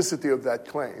authenticity of that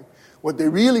claim. What they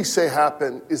really say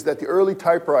happened is that the early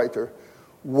typewriter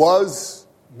was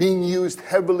being used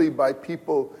heavily by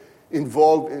people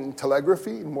involved in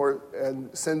telegraphy and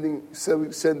sending,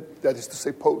 that is to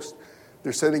say, post.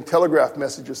 They're sending telegraph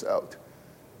messages out,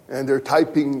 and they're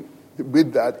typing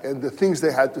with that, and the things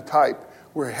they had to type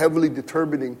were heavily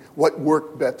determining what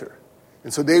worked better.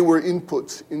 And so they were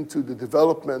inputs into the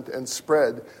development and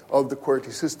spread of the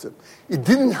QWERTY system. It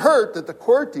didn't hurt that the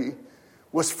QWERTY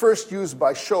was first used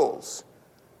by Sholes.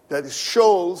 That is,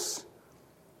 Sholes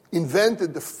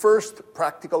invented the first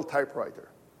practical typewriter.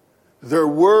 There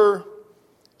were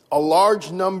a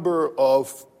large number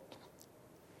of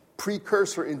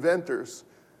precursor inventors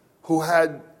who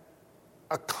had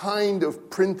a kind of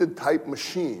printed type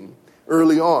machine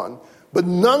early on, but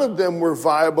none of them were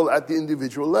viable at the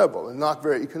individual level and not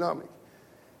very economic.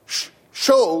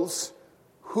 Sholes,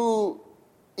 who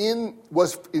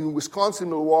was in Wisconsin,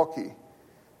 Milwaukee,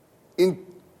 in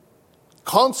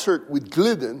concert with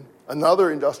Glidden,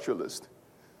 another industrialist,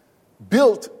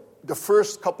 built the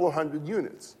first couple of hundred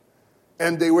units.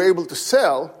 And they were able to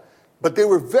sell, but they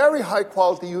were very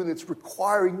high-quality units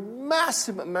requiring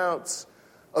massive amounts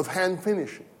of hand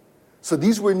finishing. So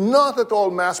these were not at all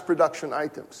mass production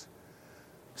items.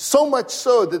 So much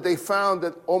so that they found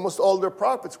that almost all their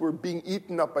profits were being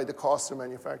eaten up by the cost of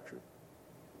manufacturing.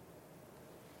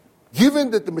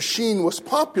 Given that the machine was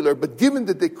popular, but given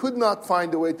that they could not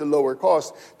find a way to lower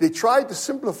costs, they tried to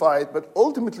simplify it, but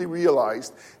ultimately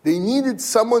realized they needed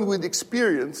someone with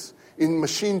experience in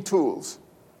machine tools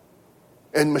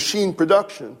and machine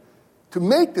production to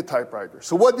make the typewriter.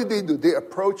 So what did they do? They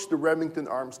approached the Remington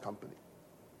Arms Company.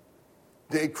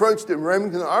 They approached the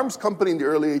Remington Arms Company in the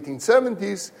early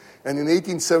 1870s, and in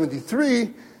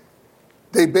 1873,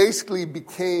 they basically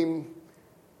became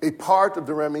a part of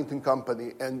the Remington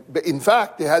Company. And in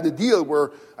fact, they had a deal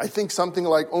where I think something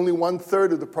like only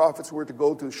 1/3 of the profits were to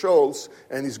go to Sholes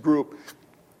and his group,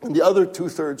 and the other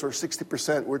 2/3 or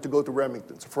 60% were to go to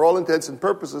Remington. So for all intents and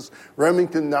purposes,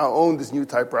 Remington now owned this new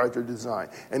typewriter design.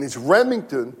 And it's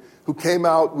Remington who came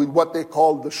out with what they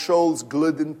called the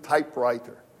Sholes-Glidden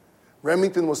typewriter.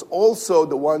 Remington was also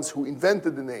the ones who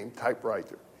invented the name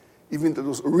typewriter, even though it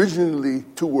was originally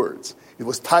 2 words. It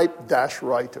was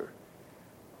type-writer.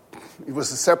 It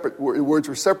was a separate, words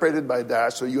were separated by a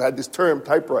dash, so you had this term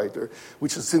typewriter,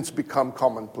 which has since become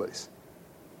commonplace.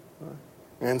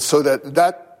 And so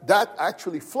that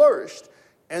actually flourished,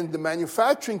 and the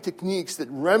manufacturing techniques that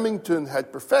Remington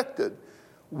had perfected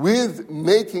with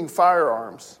making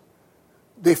firearms,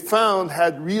 they found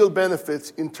had real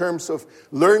benefits in terms of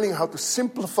learning how to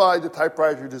simplify the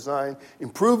typewriter design,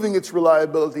 improving its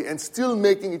reliability, and still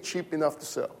making it cheap enough to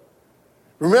sell.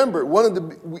 Remember,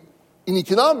 in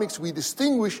economics, we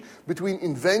distinguish between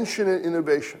invention and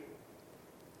innovation.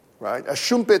 Right? As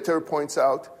Schumpeter points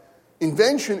out,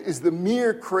 invention is the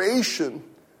mere creation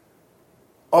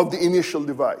of the initial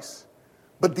device.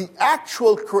 But the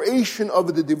actual creation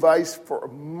of the device for a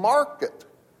market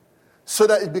so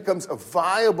that it becomes a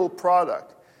viable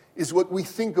product is what we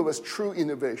think of as true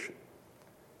innovation.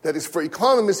 That is, for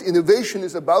economists, innovation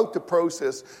is about the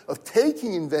process of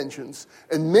taking inventions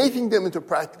and making them into a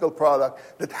practical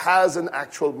product that has an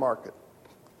actual market.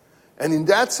 And in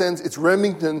that sense, it's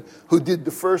Remington who did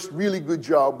the first really good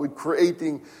job with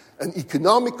creating an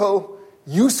economical,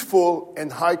 useful,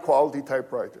 and high-quality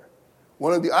typewriter.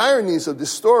 One of the ironies of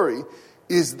this story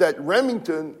is that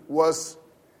Remington was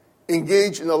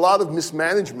engaged in a lot of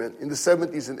mismanagement in the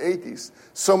 70s and 80s,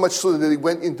 so much so that they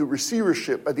went into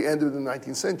receivership at the end of the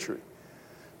 19th century.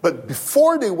 But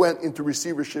before they went into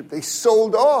receivership, they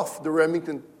sold off the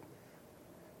Remington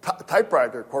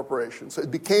Typewriter Corporation. So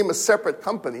it became a separate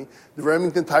company, the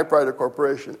Remington Typewriter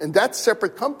Corporation. And that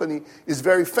separate company is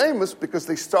very famous because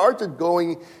they started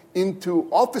going into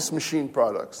office machine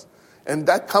products. And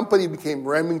that company became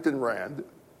Remington Rand.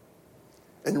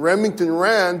 And Remington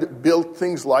Rand built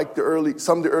things like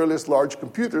some of the earliest large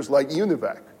computers like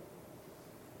UNIVAC.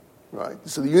 Right?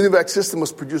 So the UNIVAC system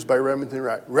was produced by Remington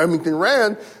Rand. Remington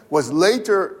Rand was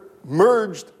later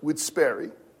merged with Sperry.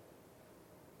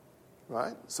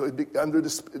 Right? So under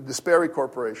the Sperry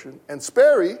Corporation. And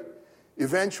Sperry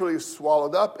eventually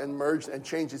swallowed up and merged and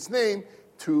changed its name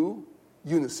to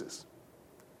Unisys.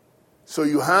 So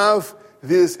you have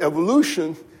this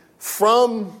evolution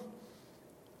from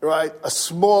a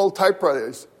small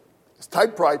typewriter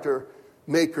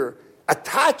maker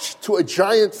attached to a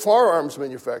giant firearms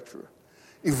manufacturer,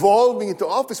 evolving into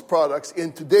office products,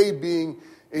 and today being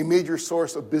a major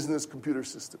source of business computer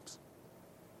systems.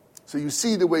 So you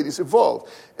see the way this evolved.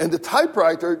 And the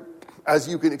typewriter, as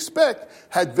you can expect,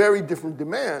 had very different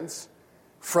demands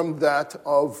from that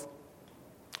of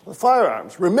the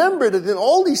firearms. Remember that in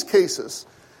all these cases,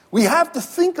 we have to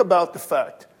think about the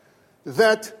fact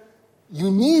that you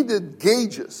needed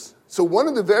gauges. So one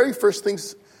of the very first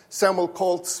things Samuel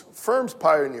Colt's firms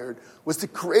pioneered was the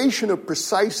creation of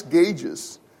precise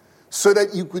gauges so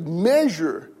that you could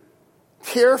measure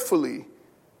carefully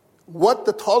what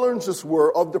the tolerances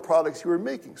were of the products you were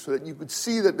making, so that you could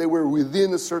see that they were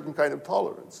within a certain kind of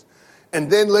tolerance.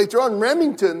 And then later on,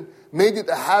 Remington made it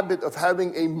a habit of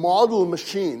having a model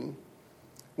machine.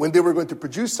 When they were going to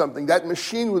produce something, that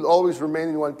machine would always remain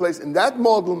in one place. And that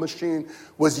model machine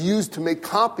was used to make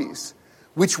copies,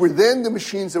 which were then the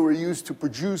machines that were used to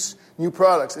produce new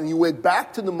products. And you went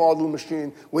back to the model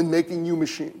machine when making new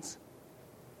machines.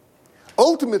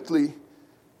 Ultimately,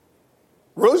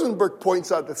 Rosenberg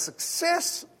points out that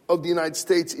success of the United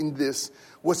States in this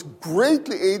was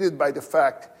greatly aided by the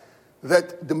fact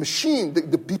that the machine,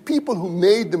 the people who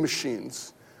made the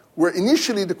machines, were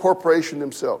initially the corporation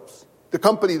themselves. The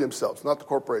company themselves, not the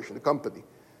corporation, the company.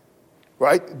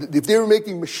 Right? If they were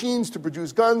making machines to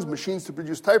produce guns, machines to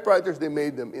produce typewriters, they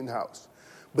made them in-house.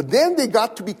 But then they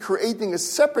got to be creating a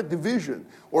separate division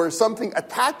or something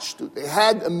attached to it. They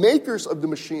had makers of the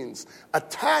machines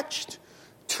attached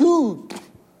to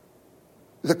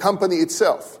the company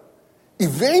itself.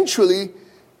 Eventually,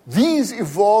 these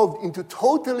evolved into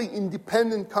totally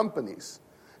independent companies.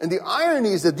 And the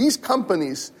irony is that these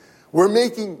companies were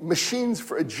making machines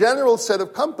for a general set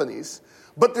of companies,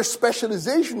 but their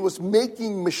specialization was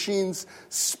making machines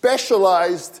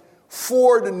specialized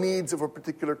for the needs of a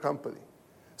particular company.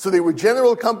 So they were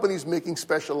general companies making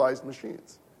specialized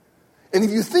machines. And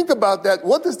if you think about that,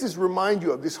 what does this remind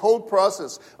you of, this whole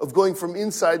process of going from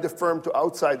inside the firm to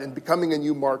outside and becoming a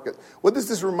new market? What does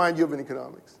this remind you of in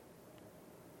economics?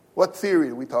 What theory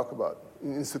do we talk about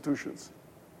in institutions?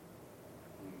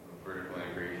 Vertical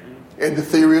integration. And the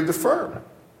theory of the firm.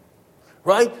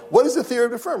 Right? What is the theory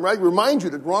of the firm? Right? Remind you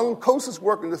that Ronald Coase's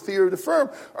work and the theory of the firm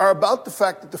are about the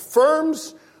fact that the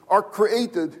firms are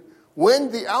created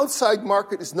when the outside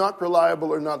market is not reliable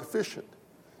or not efficient.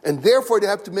 And therefore, they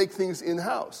have to make things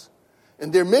in-house.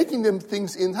 And they're making them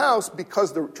things in-house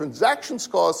because the transactions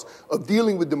costs of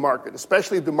dealing with the market,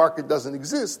 especially if the market doesn't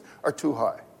exist, are too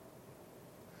high.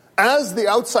 As the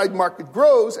outside market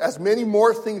grows, as many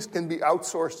more things can be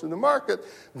outsourced in the market,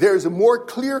 there's a more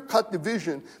clear-cut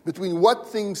division between what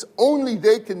things only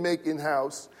they can make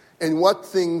in-house and what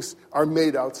things are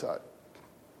made outside.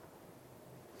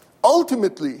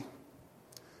 Ultimately,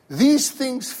 these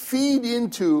things feed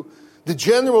into the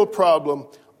general problem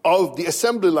of the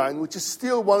assembly line, which is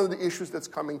still one of the issues that's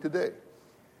coming today.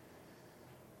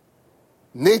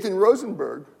 Nathan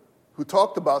Rosenberg, who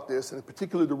talked about this, and in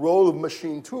particular the role of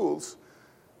machine tools,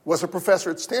 was a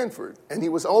professor at Stanford, and he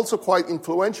was also quite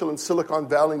influential in Silicon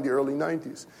Valley in the early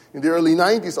 90s. In the early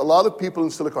 90s, a lot of people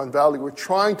in Silicon Valley were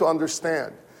trying to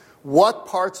understand what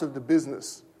parts of the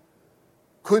business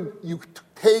could you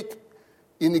take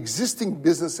in existing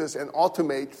businesses and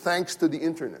automate thanks to the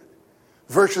internet,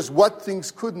 versus what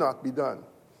things could not be done.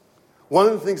 One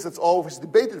of the things that's always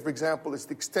debated, for example, is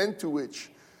the extent to which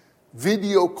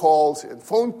video calls and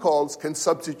phone calls can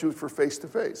substitute for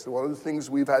face-to-face. One of the things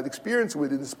we've had experience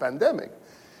with in this pandemic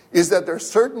is that there are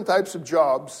certain types of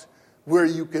jobs where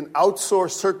you can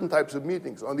outsource certain types of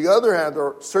meetings. On the other hand, there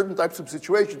are certain types of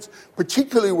situations,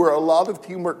 particularly where a lot of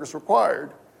teamwork is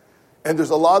required, and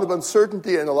there's a lot of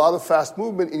uncertainty and a lot of fast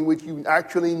movement in which you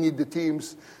actually need the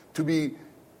teams to be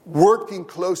working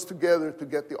close together to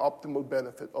get the optimal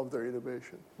benefit of their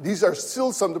innovation. These are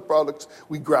still some of the products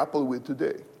we grapple with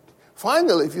today.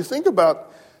 Finally, if you think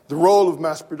about the role of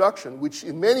mass production, which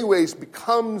in many ways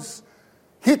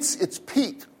hits its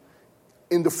peak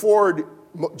in the Ford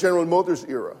General Motors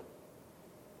era,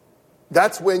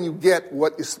 that's when you get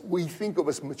what we think of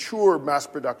as mature mass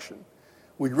production,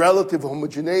 with relative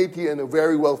homogeneity and a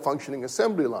very well-functioning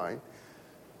assembly line.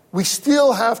 We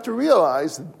still have to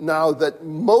realize now that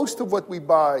most of what we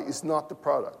buy is not the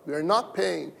product. We are not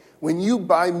paying. When you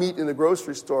buy meat in a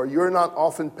grocery store, you're not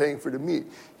often paying for the meat.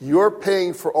 You're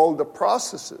paying for all the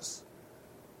processes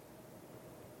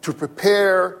to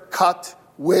prepare, cut,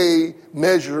 weigh,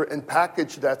 measure, and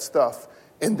package that stuff,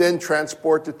 and then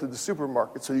transport it to the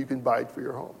supermarket so you can buy it for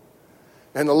your home.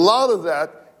 And a lot of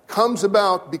that comes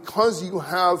about because you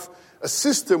have a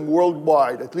system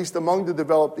worldwide, at least among the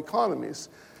developed economies,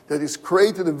 that has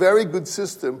created a very good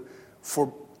system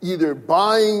for either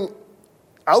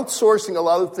outsourcing a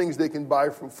lot of things they can buy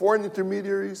from foreign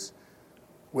intermediaries,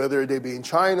 whether they be in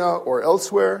China or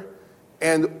elsewhere,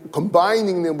 and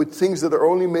combining them with things that are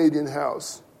only made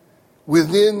in-house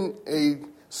within a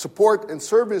support and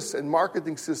service and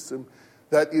marketing system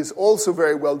that is also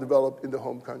very well developed in the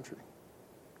home country.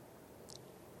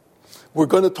 We're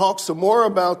going to talk some more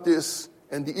about this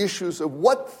and the issues of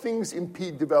what things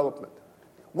impede development,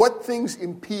 what things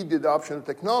impede the adoption of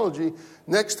technology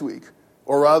next week,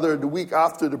 or rather the week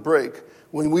after the break,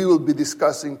 when we will be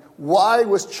discussing why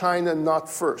was China not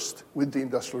first with the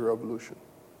Industrial Revolution.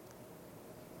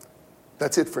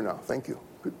 That's it for now. Thank you.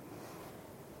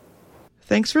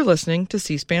 Thanks for listening to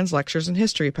C-SPAN's Lectures in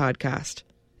History podcast.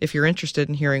 If you're interested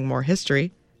in hearing more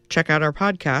history, check out our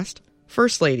podcast,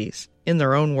 First Ladies, in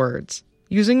Their Own Words.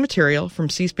 Using material from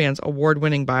C-SPAN's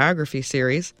award-winning biography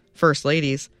series, First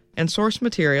Ladies, and source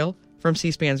material from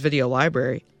C-SPAN's video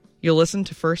library, you'll listen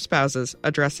to first spouses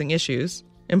addressing issues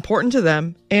important to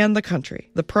them and the country.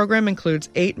 The program includes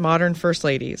 8 modern First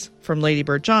Ladies, from Lady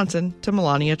Bird Johnson to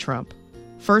Melania Trump.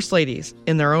 First Ladies,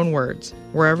 in Their Own Words,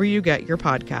 wherever you get your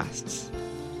podcasts.